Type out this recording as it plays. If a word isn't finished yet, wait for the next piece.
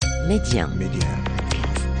ميديا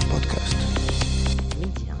بودكاست.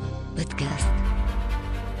 ميديا بودكاست.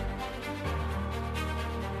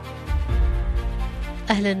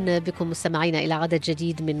 أهلا بكم مستمعينا إلى عدد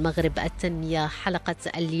جديد من مغرب التنمية. حلقة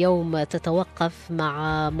اليوم تتوقف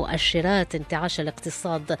مع مؤشرات انتعاش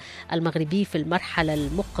الاقتصاد المغربي في المرحلة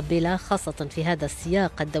المقبلة، خاصة في هذا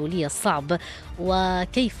السياق الدولي الصعب،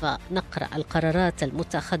 وكيف نقرأ القرارات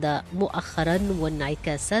المتخذة مؤخرا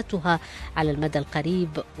وانعكاساتها على المدى القريب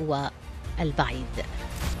والبعيد.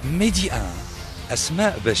 ميديا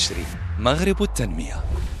أسماء بشري، مغرب التنمية.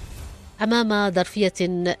 أمام ظرفية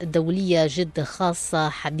دولية جد خاصة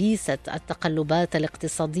حبيسة التقلبات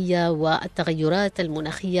الاقتصادية والتغيرات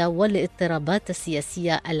المناخية والاضطرابات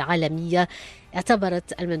السياسية العالمية،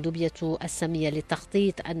 اعتبرت المندوبية السامية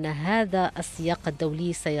للتخطيط أن هذا السياق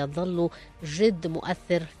الدولي سيظل جد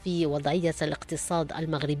مؤثر في وضعية الاقتصاد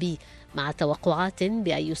المغربي، مع توقعات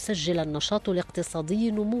بأن يسجل النشاط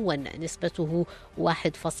الاقتصادي نموا نسبته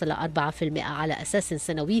 1.4% على أساس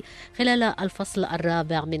سنوي خلال الفصل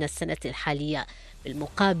الرابع من السنة الحالية.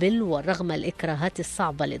 بالمقابل، ورغم الإكراهات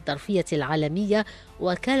الصعبة للظرفية العالمية،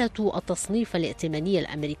 وكالة التصنيف الائتمانية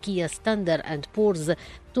الأمريكية ستاندرد أند بورز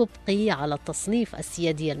تبقي على التصنيف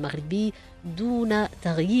السيادي المغربي دون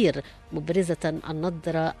تغيير، مبرزة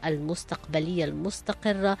النظرة المستقبلية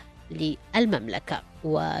المستقرة للمملكة.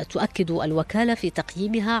 وتؤكد الوكالة في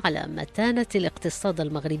تقييمها على متانة الاقتصاد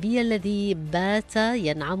المغربي الذي بات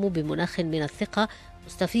ينعم بمناخ من الثقة،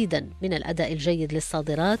 مستفيدا من الأداء الجيد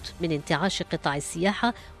للصادرات، من انتعاش قطاع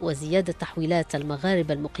السياحة وزيادة تحويلات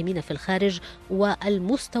المغاربة المقيمين في الخارج،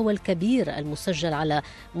 والمستوى الكبير المسجل على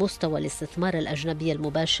مستوى الاستثمار الأجنبي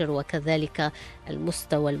المباشر، وكذلك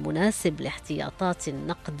المستوى المناسب لاحتياطات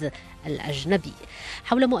النقد الأجنبي.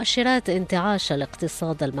 حول مؤشرات انتعاش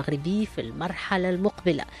الاقتصاد المغربي في المرحلة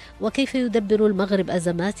المقبلة، وكيف يدبر المغرب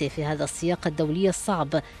أزماته في هذا السياق الدولي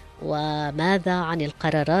الصعب، وماذا عن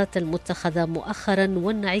القرارات المتخذة مؤخرا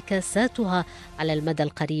وانعكاساتها على المدى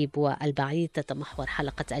القريب والبعيد، تتمحور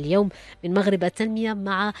حلقة اليوم من مغرب التنمية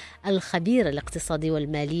مع الخبير الاقتصادي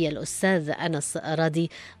والمالي الأستاذ أنس راضي.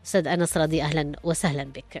 أستاذ أنس راضي، أهلا وسهلا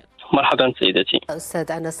بك. مرحبا سيدتي.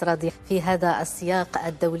 أستاذ أنس راضي، في هذا السياق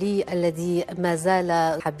الدولي الذي ما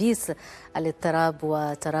زال حبيس الاضطراب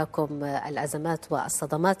وتراكم الأزمات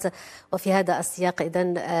والصدمات، وفي هذا السياق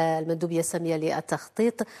إذن المندوبية السامية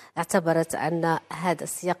للتخطيط اعتبرت أن هذا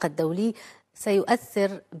السياق الدولي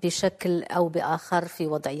سيؤثر بشكل أو بآخر في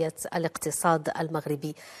وضعية الاقتصاد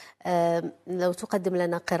المغربي. لو تقدم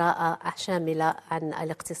لنا قراءة شاملة عن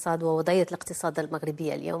الاقتصاد ووضعية الاقتصاد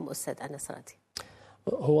المغربي اليوم أستاذ أنس راضي.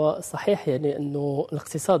 هو صحيح انه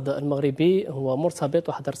الاقتصاد المغربي هو مرتبط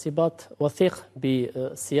واحد ارتباط وثيق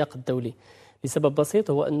بالسياق الدولي، لسبب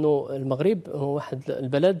بسيط، هو انه المغرب هو واحد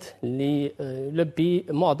البلد اللي يلبي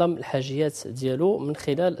معظم الحاجيات ديالو من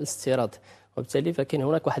خلال الاستيراد، وبالتالي فكاين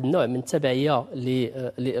هناك واحد النوع من التبعيه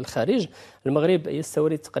للخارج. المغرب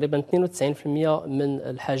يستورد تقريبا 92% من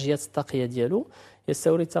الحاجيات الطاقيه ديالو،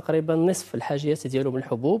 يستورد تقريبا نصف الحاجيات ديالو من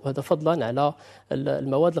الحبوب، هذا فضلا على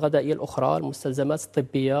المواد الغذائيه الاخرى، المستلزمات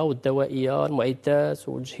الطبيه والدوائيه، المعدات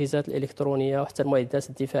والجهازات الالكترونيه وحتى المعدات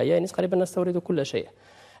الدفاعيه، يعني تقريبا نستورد كل شيء.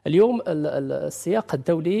 اليوم السياق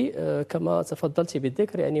الدولي كما تفضلت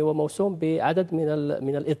بالذكر يعني هو موسوم بعدد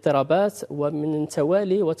من الاضطرابات ومن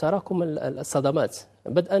توالي وتراكم الصدمات،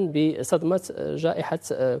 بدءا بصدمة جائحة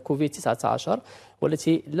كوفيد 19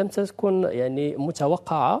 والتي لم تكن يعني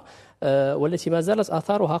متوقعة، والتي ما زالت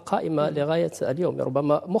آثارها قائمة لغاية اليوم.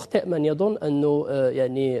 ربما مخطئ من يظن أنه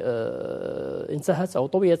يعني انتهت أو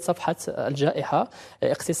طويت صفحة الجائحة.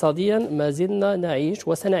 اقتصاديا ما زلنا نعيش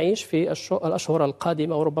وسنعيش في الأشهر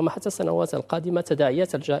القادمة وربما حتى السنوات القادمة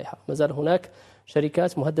تداعيات الجائحة. ما زال هناك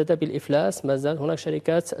شركات مهددة بالإفلاس، ما زال هناك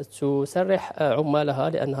شركات تسرح عمالها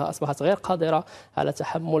لأنها أصبحت غير قادرة على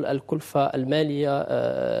تحمل الكلفة المالية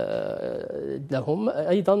لهم.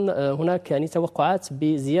 أيضا هناك يعني توقعات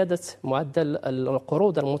بزيادة معدل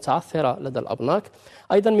القروض المتعثرة لدى الأبناك.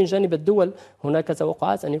 أيضا من جانب الدول هناك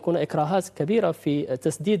توقعات أن يكون إكراهات كبيرة في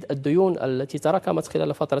تسديد الديون التي تراكمت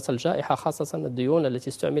خلال فترة الجائحة، خاصة الديون التي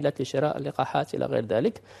استعملت لشراء اللقاحات إلى غير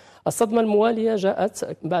ذلك. الصدمة الموالية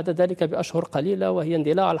جاءت بعد ذلك بأشهر قليلة، وهي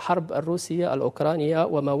اندلاع الحرب الروسية الأوكرانية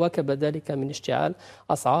وما واكب ذلك من اشتعال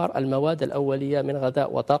أسعار المواد الأولية من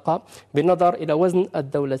غذاء وطاقة. بالنظر إلى وزن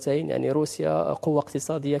الدولتين، يعني روسيا قوة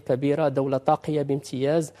اقتصادية كبيرة، دولة طاقية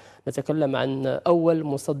بامتياز، نتكلم عن أول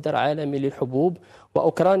مصدر عالمي للحبوب،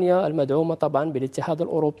 وأوكرانيا المدعومة طبعا بالاتحاد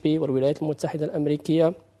الأوروبي والولايات المتحدة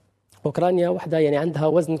الأمريكية أوكرانيا وحدها يعني عندها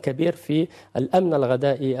وزن كبير في الأمن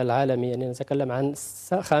الغذائي العالمي، يعني نتكلم عن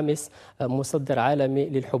خامس مصدر عالمي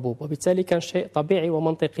للحبوب، وبالتالي كان شيء طبيعي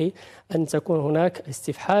ومنطقي أن تكون هناك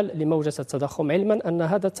استفحال لموجة التضخم، علما أن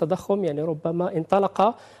هذا التضخم يعني ربما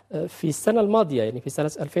انطلق في السنة الماضية، يعني في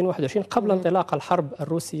سنة 2021 قبل انطلاق الحرب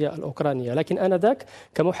الروسية الأوكرانية. لكن آنذاك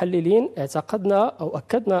كمحللين اعتقدنا أو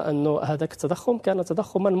أكدنا أن هذا التضخم كان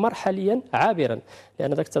تضخما مرحليا عابرا،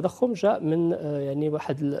 لأن ذاك التضخم جاء من يعني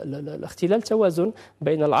واحد الاختلال توازن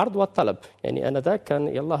بين العرض والطلب. يعني آنذاك كان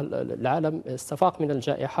يلا العالم استفاق من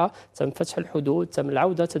الجائحة، تم فتح الحدود، تم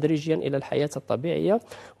العودة تدريجيا إلى الحياة الطبيعية،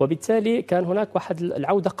 وبالتالي كان هناك واحد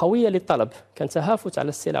العودة قوية للطلب، كان تهافت على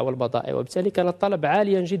السلع والبضائع، وبالتالي كان الطلب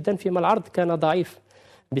عاليا جدا فيما العرض كان ضعيف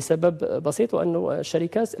بسبب بسيط، وأن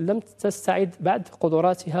الشركات لم تستعد بعد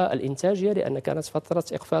قدراتها الإنتاجية، لأن كانت فترة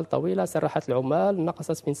إقفال طويلة، سرحت العمال،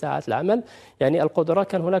 نقصت من ساعات العمل، يعني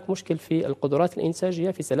القدرات كان هناك مشكل في القدرات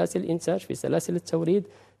الإنتاجية، في سلاسل الإنتاج، في سلاسل التوريد،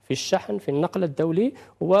 في الشحن، في النقل الدولي.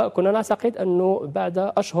 وكنا نعتقد أنه بعد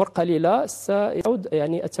أشهر قليلة سيعود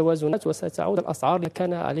يعني التوازنات وستعود الأسعار اللي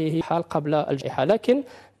كان عليه حال قبل الجائحة. لكن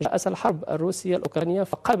جاءت الحرب الروسية الأوكرانية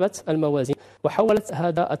فقلبت الموازين وحولت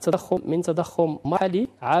هذا التضخم من تضخم مرحلي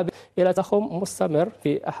عابر إلى تضخم مستمر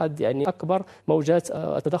في أحد يعني أكبر موجات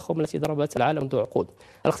التضخم التي ضربت العالم منذ عقود.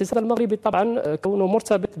 الاقتصاد المغربي طبعا كونه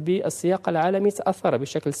مرتبط بالسياق العالمي تأثر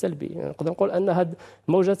بشكل سلبي، نقدر نقول أن هذه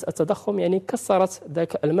موجة التضخم يعني كسرت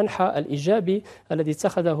ذاك المنحى الإيجابي الذي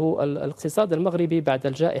اتخذه الاقتصاد المغربي بعد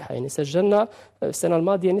الجائحة. يعني سجلنا السنة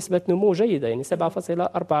الماضية نسبة نمو جيدة، يعني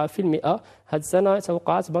 7.4%. هذه السنة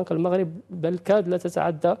توقعات بنك المغرب بل كاد لا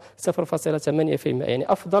تتعدى 0.8%،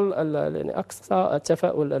 يعني أفضل يعني أقصى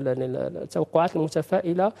التفاؤل التوقعات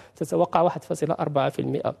المتفائلة تتوقع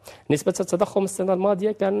 1.4%. نسبة التضخم السنة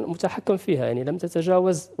الماضية كان متحكم فيها، يعني لم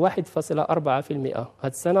تتجاوز 1.4%.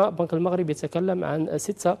 هذه السنة بنك المغرب يتكلم عن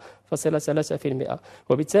 6.3%،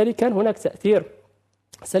 وبالتالي كان هناك تأثير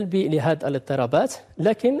سلبي لهذه الاضطرابات.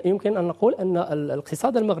 لكن يمكن أن نقول أن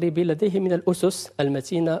الاقتصاد المغربي لديه من الأسس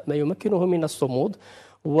المتينة ما يمكنه من الصمود.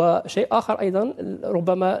 وشيء آخر أيضا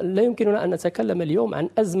ربما لا يمكننا أن نتكلم اليوم عن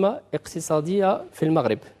أزمة اقتصادية في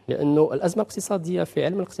المغرب، لأنه الأزمة الاقتصادية في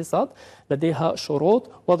علم الاقتصاد لديها شروط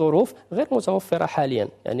وظروف غير متوفرة حاليا.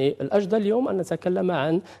 يعني الأجدى اليوم أن نتكلم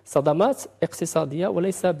عن صدمات اقتصادية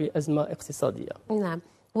وليس بأزمة اقتصادية. نعم،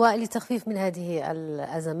 ولتخفيف من هذه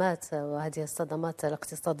الأزمات وهذه الصدمات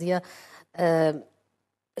الاقتصادية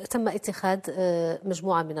تم اتخاذ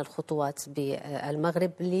مجموعة من الخطوات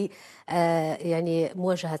بالمغرب ل يعني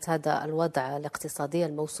مواجهة هذا الوضع الاقتصادي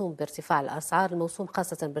الموسوم بارتفاع الأسعار، الموسوم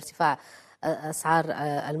خاصة بارتفاع أسعار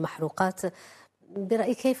المحروقات.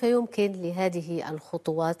 برأيك كيف يمكن لهذه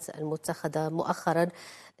الخطوات المتخذة مؤخرا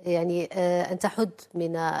يعني أن تحد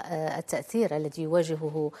من التأثير الذي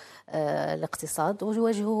يواجهه الاقتصاد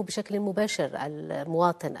ويواجهه بشكل مباشر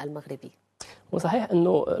المواطن المغربي؟ وصحيح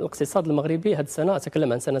أنه الاقتصاد المغربي هذه السنة،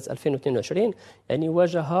 أتكلم عن سنة 2022، يعني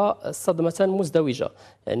واجه صدمة مزدوجة،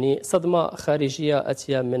 يعني صدمة خارجية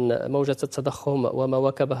أتية من موجة التضخم وما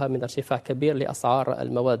واكبها من ارتفاع كبير لأسعار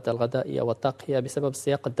المواد الغذائية والطاقية بسبب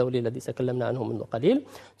السياق الدولي الذي تكلمنا عنه منذ قليل،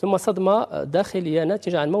 ثم صدمة داخلية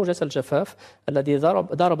ناتجة عن موجة الجفاف الذي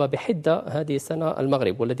ضرب بحدة هذه السنة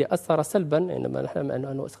المغرب، والذي أثر سلبا، إنما نحن أن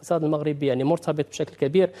الاقتصاد المغربي يعني مرتبط بشكل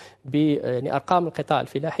كبير بأرقام القطاع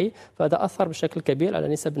الفلاحي، فهذا أثر بشكل كبير على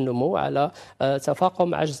نسب النمو، على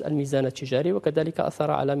تفاقم عجز الميزان التجاري، وكذلك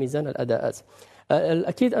أثر على ميزان الأداءات.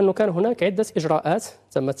 الأكيد أنه كان هناك عدة إجراءات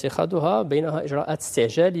تم اتخاذها، بينها إجراءات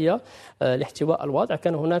استعجالية لاحتواء الوضع.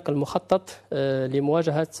 كان هناك المخطط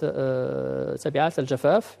لمواجهة تبعات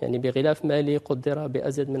الجفاف، يعني بغلاف مالي قدر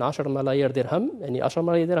بأزيد من 10 ملايير درهم، يعني 10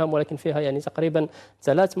 ملايير درهم ولكن فيها يعني تقريبا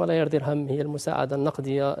 3 ملايير درهم هي المساعدة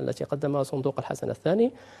النقدية التي قدمها صندوق الحسن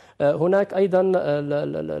الثاني. هناك أيضا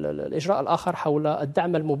الإجراء الآخر حول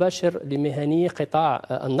الدعم المباشر لمهني قطاع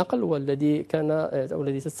النقل،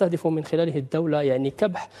 والذي تستهدف من خلاله الدولة يعني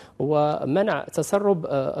كبح ومنع تسرب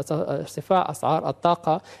ارتفاع أسعار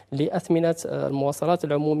الطاقة لأثمنة المواصلات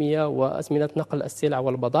العمومية وأثمنة نقل السلع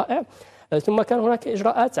والبضائع. ثم كان هناك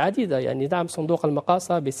إجراءات عديدة، يعني دعم صندوق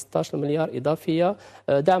المقاصة ب 16 مليار إضافية،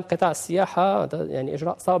 دعم قطاع السياحة يعني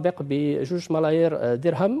إجراء سابق ب2 ملايير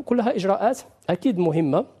درهم. كلها إجراءات أكيد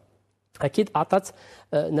مهمة، أكيد أعطت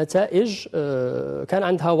نتائج كان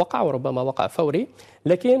عندها وقع وربما وقع فوري،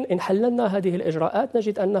 لكن إن حللنا هذه الإجراءات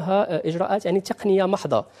نجد أنها إجراءات يعني تقنية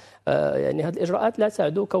محضة. يعني هذه الإجراءات لا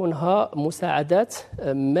تعد كونها مساعدات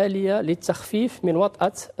مالية للتخفيف من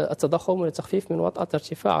وطأة التضخم وللتخفيف من وطأة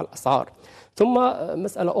ارتفاع الأسعار. ثم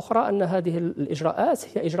مسألة أخرى أن هذه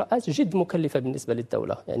الإجراءات هي إجراءات جد مكلفة بالنسبة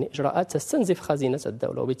للدولة، يعني إجراءات تستنزف خزينة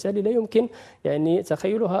الدولة، وبالتالي لا يمكن يعني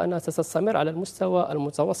تخيلها أنها تستمر على المستوى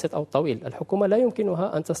المتوسط أو الطويل. الحكومة لا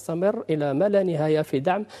يمكنها أن تستمر إلى ما لا نهاية في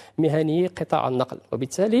دعم مهني قطاع النقل،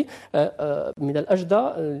 وبالتالي من الأجدى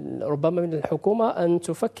ربما من الحكومة أن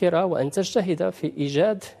تفكر وأن تجتهد في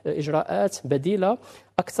إيجاد إجراءات بديلة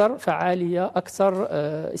أكثر فعالية، أكثر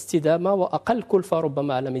استدامة، وأقل كلفة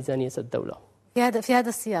ربما على ميزانية الدولة. في هذا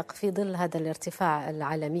السياق، في ظل هذا الارتفاع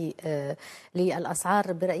العالمي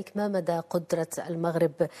للأسعار، برأيك ما مدى قدرة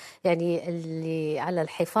المغرب يعني على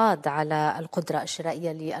الحفاظ على القدرة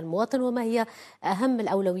الشرائية للمواطن، وما هي أهم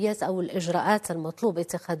الأولويات أو الإجراءات المطلوب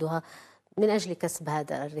اتخاذها من أجل كسب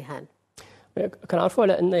هذا الرهان؟ كنعرفوا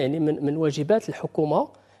على أن يعني من واجبات الحكومة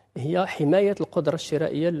هي حماية القدرة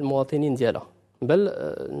الشرائية للمواطنين ديالها، بل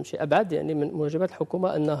نمشي أبعد، يعني من واجبات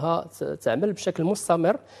الحكومة أنها تعمل بشكل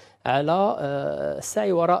مستمر على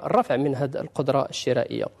السعي وراء الرفع من هذه القدرة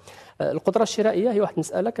الشرائية. القدرة الشرائية هي واحد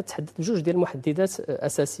المسألة كتحدد بجوج ديال المحددات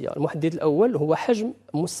أساسية. المحدد الأول هو حجم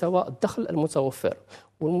مستوى الدخل المتوفر،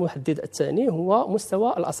 والمحدد الثاني هو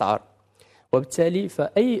مستوى الأسعار. وبالتالي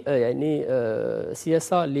فأي يعني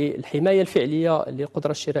سياسة للحماية الفعلية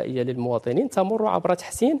للقدرة الشرائية للمواطنين تمر عبر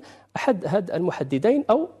تحسين أحد هاد المحددين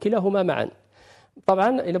أو كلاهما معا.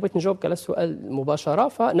 طبعا إذا بغيت نجاوبك على السؤال مباشرة،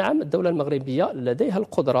 فنعم الدولة المغربية لديها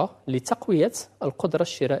القدرة لتقوية القدرة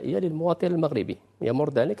الشرائية للمواطن المغربي، يمر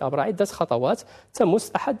ذلك عبر عدة خطوات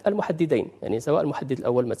تمس أحد المحددين، يعني سواء المحدد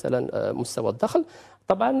الأول مثلا مستوى الدخل.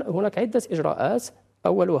 طبعا هناك عدة إجراءات،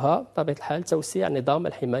 أولها طبيعة الحال توسيع نظام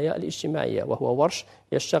الحماية الاجتماعية، وهو ورش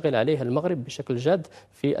يشتغل عليه المغرب بشكل جاد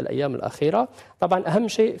في الأيام الأخيرة. طبعا أهم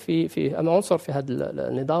شيء في أهم عنصر في هذا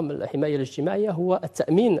النظام الحماية الاجتماعية هو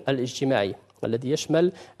التأمين الاجتماعي، الذي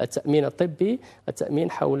يشمل التأمين الطبي،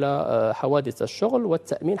 التأمين حول حوادث الشغل،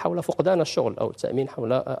 والتأمين حول فقدان الشغل أو التأمين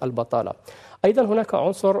حول البطالة. أيضا هناك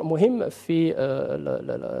عنصر مهم في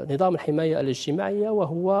نظام الحماية الاجتماعية،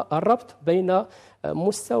 وهو الربط بين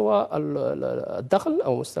مستوى الدخل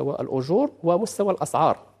أو مستوى الأجور ومستوى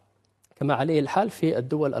الأسعار كما عليه الحال في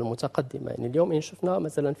الدول المتقدمة. يعني اليوم إن شفنا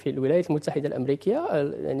مثلا في الولايات المتحدة الأمريكية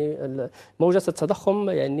يعني موجة التضخم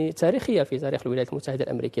يعني تاريخية في تاريخ الولايات المتحدة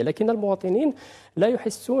الأمريكية، لكن المواطنين لا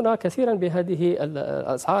يحسون كثيرا بهذه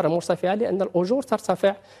الأسعار المرتفعة لأن الأجور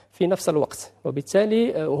ترتفع في نفس الوقت،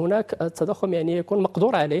 وبالتالي هناك التضخم يعني يكون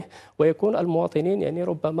مقدور عليه، ويكون المواطنين يعني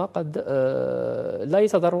ربما قد لا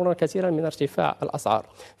يتضررون كثيرا من ارتفاع الأسعار.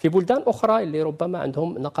 في بلدان أخرى اللي ربما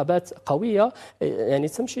عندهم نقابات قوية يعني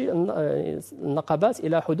تمشي النقابات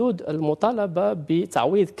إلى حدود المطالبة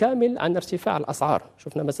بتعويض كامل عن ارتفاع الأسعار.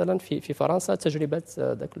 شفنا مثلا في فرنسا تجربة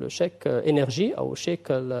ذاك الشيك إنرجي أو شيك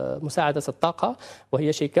مساعدة الطاقة،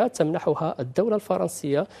 وهي شيكات تمنحها الدولة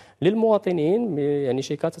الفرنسية للمواطنين، يعني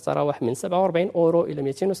شيكات تتراوح من 47 أورو إلى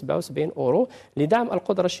 277 أورو لدعم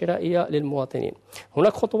القدرة الشرائية للمواطنين.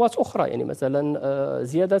 هناك خطوات أخرى، يعني مثلا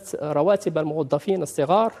زيادة رواتب الموظفين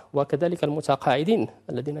الصغار وكذلك المتقاعدين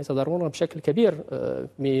الذين يتضررون بشكل كبير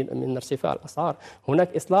من ارتفاع الأسعار.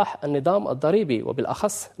 هناك إصلاح النظام الضريبي،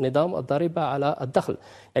 وبالأخص نظام الضريبة على الدخل.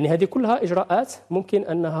 يعني هذه كلها إجراءات ممكن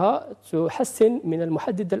أنها تحسن من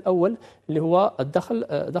المحدد الأول اللي هو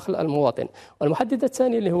دخل المواطن. والمحدد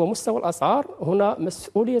الثاني اللي هو مستوى الأسعار، هنا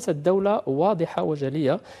مسؤولية الدولة واضحة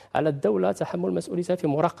وجلية. على الدولة تحمل مسؤوليتها في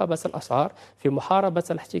مراقبة الأسعار، في محاربة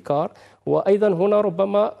الاحتكار. وأيضا هنا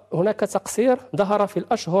ربما هناك تقصير ظهر في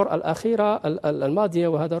الأشهر الأخيرة الماضية،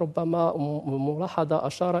 وهذا ربما ملاحظة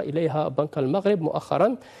أشار إليها بنك المغرب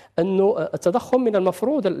مؤخرا، أن التضخم من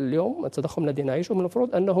المفروض اليوم، التضخم الذي نعيشه من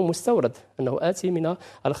المفروض أنه مستورد، أنه آتي من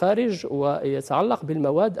الخارج ويتعلق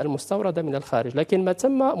بالمواد المستوردة من الخارج. لكن ما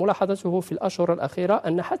تم ملاحظته في الأشهر الأخيرة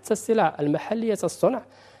أن حتى السلع المحلية الصنع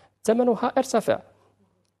ثمنها ارتفع،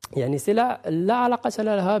 يعني سلع لا علاقة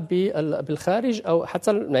لها بالخارج أو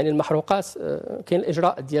حتى يعني المحروقات. كاين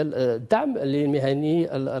الإجراء ديال الدعم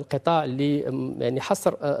لمهني القطاع يعني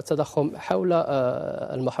حصر التضخم حول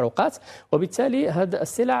المحروقات، وبالتالي هذا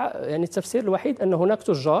السلع يعني التفسير الوحيد أن هناك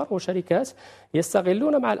تجار وشركات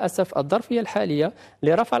يستغلون مع الأسف الظرفية الحالية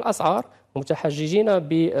لرفع الأسعار، متحججين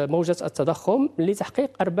بموجة التضخم لتحقيق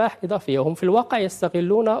أرباح إضافية. وهم في الواقع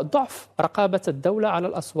يستغلون ضعف رقابة الدولة على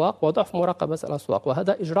الأسواق وضعف مراقبة الأسواق،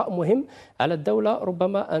 وهذا إجراء مهم على الدولة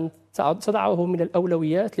ربما أن تضعه من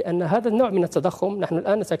الأولويات، لأن هذا النوع من التضخم نحن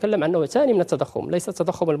الآن نتكلم عن نوع ثاني من التضخم، ليس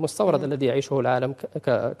التضخم المستورد الذي يعيشه العالم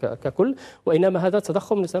ككل، وإنما هذا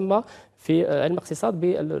التضخم يسمى في علم الاقتصاد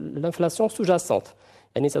بالانفلاسيون سوجاسونت،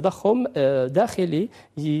 يعني تضخم داخلي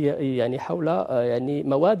يعني حول يعني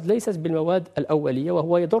مواد ليست بالمواد الأولية،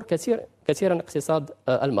 وهو يضر كثيرا اقتصاد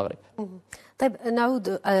المغرب. طيب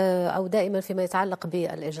نعود أو دائما فيما يتعلق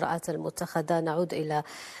بالإجراءات المتخذة نعود إلى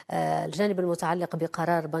الجانب المتعلق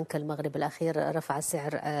بقرار بنك المغرب الأخير رفع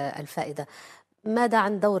سعر الفائدة. ماذا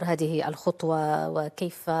عن دور هذه الخطوة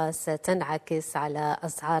وكيف ستنعكس على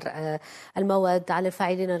أسعار المواد، على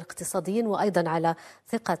الفاعلين الاقتصاديين وأيضا على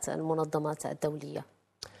ثقة المنظمات الدولية؟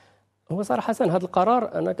 هو صراحة هذا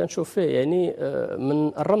القرار أنا كنشوف فيه يعني من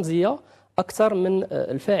الرمزية أكثر من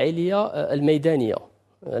الفاعلية الميدانية.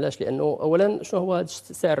 علاش؟ لأنه أولا شنو هو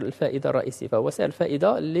سعر الفائدة الرئيسي؟ فهو سعر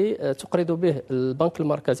الفائدة اللي تقرض به البنك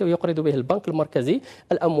المركزي ويقرض به البنك المركزي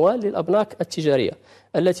الأموال للأبناك التجارية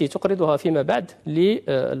التي تقرضها فيما بعد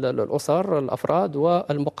للأسر الأفراد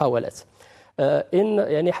والمقاولات. إن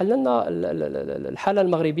يعني حللنا الحالة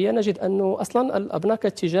المغربية نجد أنه أصلا الأبناك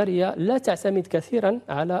التجارية لا تعتمد كثيرا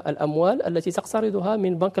على الأموال التي تقترضها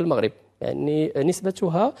من بنك المغرب، يعني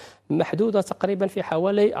نسبتها محدودة تقريبا في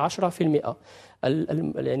حوالي 10%.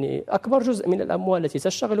 يعني أكبر جزء من الأموال التي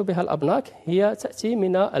تشتغل بها الأبناك هي تأتي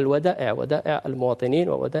من الودائع، ودائع المواطنين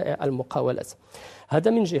وودائع المقاولات.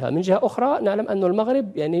 هذا من جهة. من جهة أخرى نعلم أن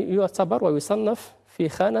المغرب يعني يعتبر ويصنف في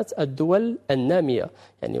خانة الدول النامية،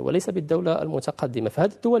 يعني وليس بالدولة المتقدمة.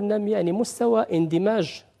 فهذه الدول النامية يعني مستوى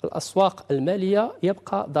اندماج الأسواق المالية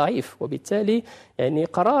يبقى ضعيف، وبالتالي يعني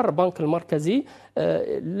قرار البنك المركزي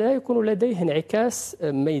لا يكون لديه انعكاس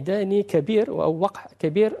ميداني كبير أو وقع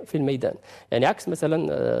كبير في الميدان. يعني عكس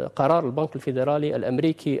مثلا قرار البنك الفيدرالي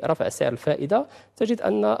الأمريكي رفع سعر الفائدة، تجد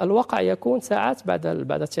أن الوقع يكون ساعات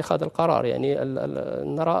بعد اتخاذ القرار. يعني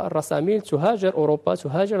نرى الرساميل تهاجر أوروبا،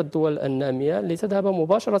 تهاجر الدول النامية لتذهب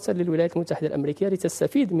مباشرة للولايات المتحدة الأمريكية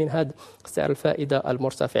لتستفيد من هذا سعر الفائدة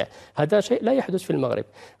المرتفع. هذا شيء لا يحدث في المغرب.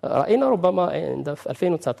 رأينا ربما في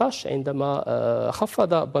 2019 عندما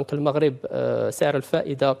خفض بنك المغرب سعر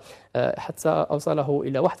الفائدة حتى أوصله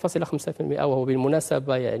إلى 1.5%، وهو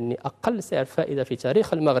بالمناسبة يعني أقل سعر فائدة في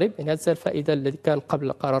تاريخ المغرب. يعني هذا سعر الفائدة الذي كان قبل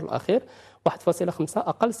القرار الأخير 1.5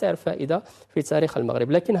 أقل سعر فائدة في تاريخ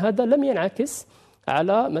المغرب. لكن هذا لم ينعكس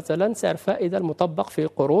على مثلا سعر فائدة المطبق في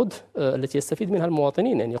القروض التي يستفيد منها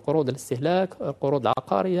المواطنين، يعني قروض الاستهلاك، القروض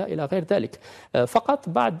العقارية إلى غير ذلك. فقط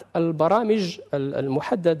بعض البرامج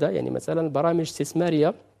المحددة، يعني مثلا برامج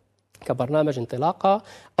استثمارية كبرنامج انطلاقة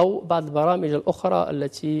أو بعض البرامج الأخرى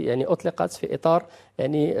التي يعني أطلقت في إطار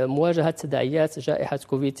يعني مواجهة تداعيات جائحة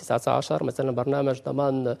كوفيد-19، مثلا برنامج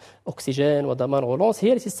ضمان أكسجين وضمان غولونس،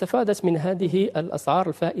 هي التي استفادت من هذه الأسعار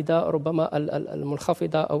الفائدة ربما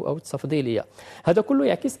المنخفضة أو التفضيلية. هذا كله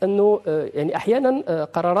يعكس أنه يعني أحيانا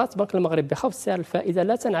قرارات بنك المغرب بخفض سعر الفائدة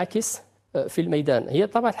لا تنعكس في الميدان. هي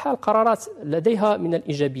طبعا الحال قرارات لديها من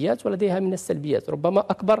الإيجابيات ولديها من السلبيات. ربما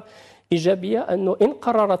أكبر إيجابية أنه إن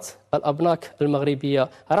قررت الأبناك المغربية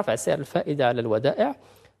رفع سعر الفائدة على الودائع،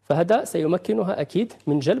 فهذا سيمكنها أكيد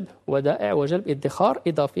من جلب ودائع وجلب ادخار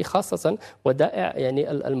إضافي، خاصة ودائع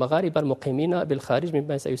يعني المغاربة المقيمين بالخارج،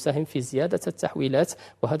 مما سيساهم في زيادة التحويلات،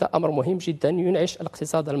 وهذا أمر مهم جدا ينعش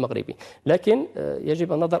الاقتصاد المغربي. لكن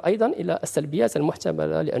يجب النظر أيضا إلى السلبيات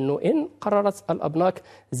المحتملة، لأنه إن قررت الأبناك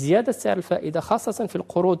زيادة سعر الفائدة خاصة في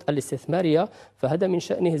القروض الاستثمارية، فهذا من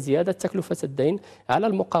شأنه زيادة تكلفة الدين على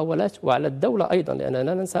المقاولات وعلى الدولة أيضا، لأننا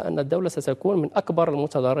لا ننسى أن الدولة ستكون من أكبر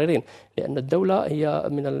المتضررين، لأن الدولة هي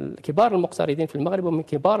من كبار المقترضين في المغرب ومن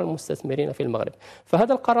كبار المستثمرين في المغرب.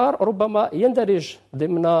 فهذا القرار ربما يندرج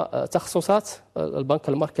ضمن تخصصات البنك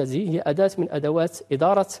المركزي، هي أداة من أدوات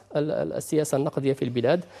إدارة السياسة النقدية في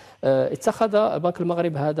البلاد. اتخذ البنك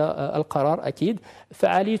المغرب هذا القرار، أكيد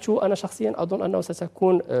فعاليته أنا شخصيا أظن أنه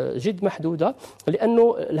ستكون جد محدودة،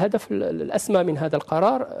 لأنه الهدف الأسمى من هذا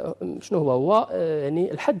القرار شنو هو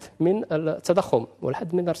يعني الحد من التضخم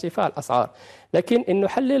والحد من ارتفاع الأسعار. لكن إن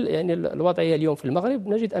نحلل يعني الوضعية اليوم في المغرب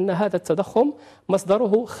نجد أن هذا التضخم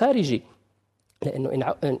مصدره خارجي،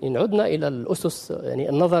 لأنه إن عدنا إلى الأسس يعني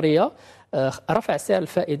النظرية، رفع سعر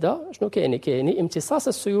الفائدة شنو كيعني امتصاص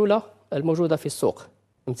السيولة الموجودة في السوق.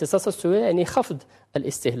 امتصاص السيولة يعني خفض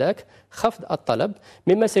الاستهلاك، خفض الطلب،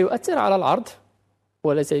 مما سيؤثر على العرض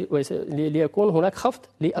ليكون هناك خفض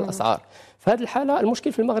للأسعار. في هذه الحالة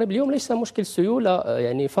المشكل في المغرب اليوم ليس مشكل سيولة،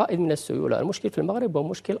 يعني فائض من السيولة. المشكل في المغرب هو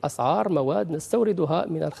مشكل أسعار مواد نستوردها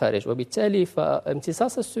من الخارج، وبالتالي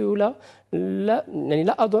فامتصاص السيولة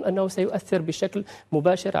لا أظن أنه سيؤثر بشكل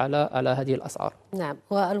مباشر على هذه الأسعار. نعم.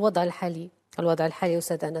 والوضع الحالي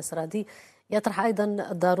أستاذ أنس راضي يطرح أيضا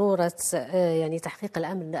ضرورة يعني تحقيق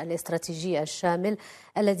الأمن الاستراتيجي الشامل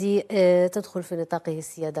الذي تدخل في نطاقه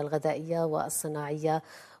السيادة الغذائية والصناعية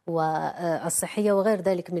والصحية وغير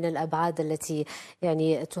ذلك من الأبعاد التي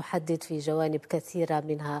يعني تحدد في جوانب كثيرة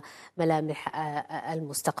منها ملامح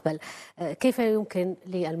المستقبل. كيف يمكن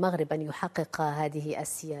للمغرب أن يحقق هذه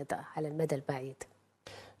السيادة على المدى البعيد؟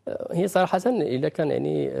 هي صراحة إذا كان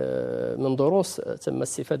يعني من دروس تم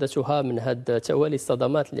استفادتها من هذا توالي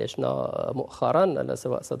الصدمات اللي عشنا مؤخرا،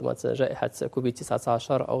 سواء صدمة جائحة كوفيد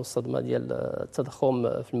 19 أو الصدمة ديال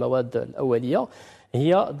التضخم في المواد الأولية،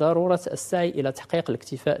 هي ضرورة السعي إلى تحقيق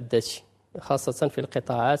الاكتفاء الذاتي خاصة في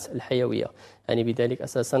القطاعات الحيوية. يعني بذلك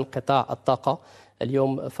أساسا قطاع الطاقة.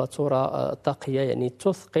 اليوم فاتورة طاقية يعني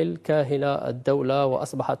تثقل كاهل الدولة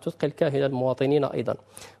وأصبحت تثقل كاهل المواطنين أيضا،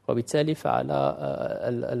 وبالتالي فعلى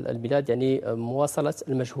البلاد يعني مواصلة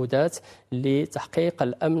المجهودات لتحقيق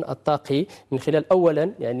الأمن الطاقي من خلال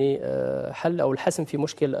أولا يعني حل أو الحسم في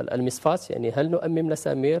مشكل المصفات. يعني هل نؤمم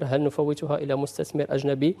مسامير؟ هل نفوتها إلى مستثمر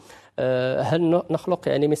أجنبي؟ هل نخلق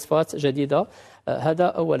يعني مصفات جديدة؟ هذا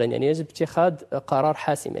أولا. يعني يجب اتخاذ قرار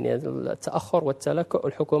حاسم. يعني التأخر والتلكؤ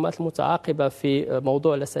الحكومات المتعاقبة في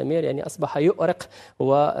موضوع الأسامير يعني أصبح يؤرق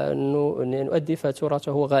ونؤدي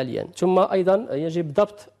فاتورته غاليا. ثم أيضا يجب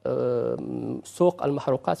ضبط سوق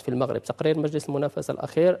المحروقات في المغرب. تقرير مجلس المنافسة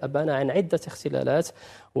الأخير أبان عن عدة اختلالات،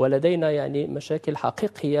 ولدينا يعني مشاكل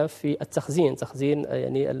حقيقية في تخزين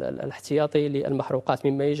يعني الاحتياطي للمحروقات،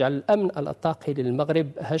 مما يجعل الأمن الطاقي للمغرب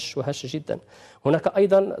هش وهش جدا. هناك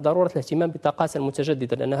أيضا ضرورة الاهتمام بالطاقات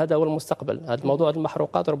المتجددة، لأن هذا هو المستقبل. هذا موضوع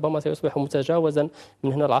المحروقات ربما سيصبح متجاوزا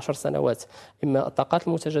من هنا ل10 سنوات. إما الطاقات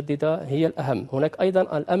المتجددة هي الأهم. هناك أيضا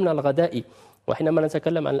الأمن الغذائي، وحينما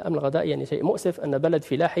نتكلم عن الأمن الغذائي يعني شيء مؤسف أن بلد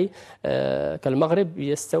فلاحي كالمغرب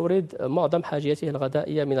يستورد معظم حاجيته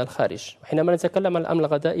الغذائية من الخارج. وحينما نتكلم عن الأمن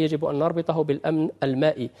الغذائي يجب أن نربطه بالأمن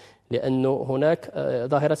المائي، لأنه هناك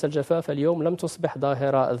ظاهرة الجفاف اليوم لم تصبح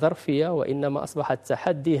ظاهرة ظرفية، وإنما أصبحت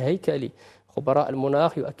تحدي هيكلي. خبراء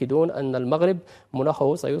المناخ يؤكدون أن المغرب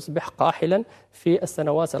مناخه سيصبح قاحلا في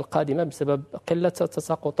السنوات القادمة بسبب قلة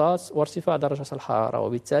التساقطات وارتفاع درجة الحرارة،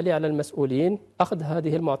 وبالتالي على المسؤولين أخذ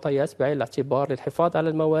هذه المعطيات بعين الاعتبار للحفاظ على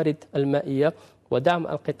الموارد المائية ودعم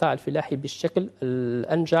القطاع الفلاحي بالشكل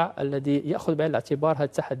الأنجع الذي يأخذ بعين الاعتبار هذه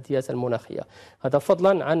التحديات المناخية. هذا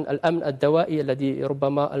فضلا عن الأمن الدوائي الذي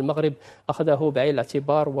ربما المغرب أخذه بعين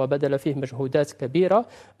الاعتبار وبذل فيه مجهودات كبيرة.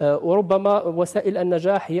 وربما وسائل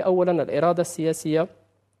النجاح هي أولا الإرادة السياسية،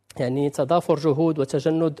 يعني تضافر جهود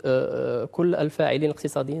وتجند كل الفاعلين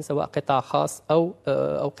الاقتصاديين سواء قطاع خاص أو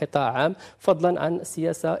قطاع عام، فضلا عن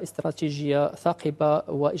سياسة استراتيجية ثاقبة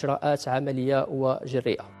وإجراءات عملية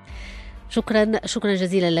وجريئة. شكرا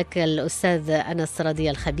جزيلا لك الأستاذ أنس راضي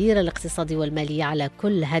الخبير الاقتصادي والمالي على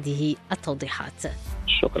كل هذه التوضيحات.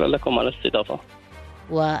 شكرا لكم على الاستضافة.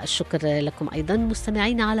 والشكر لكم أيضا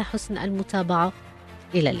مستمعين على حسن المتابعة.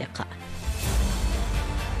 إلى اللقاء.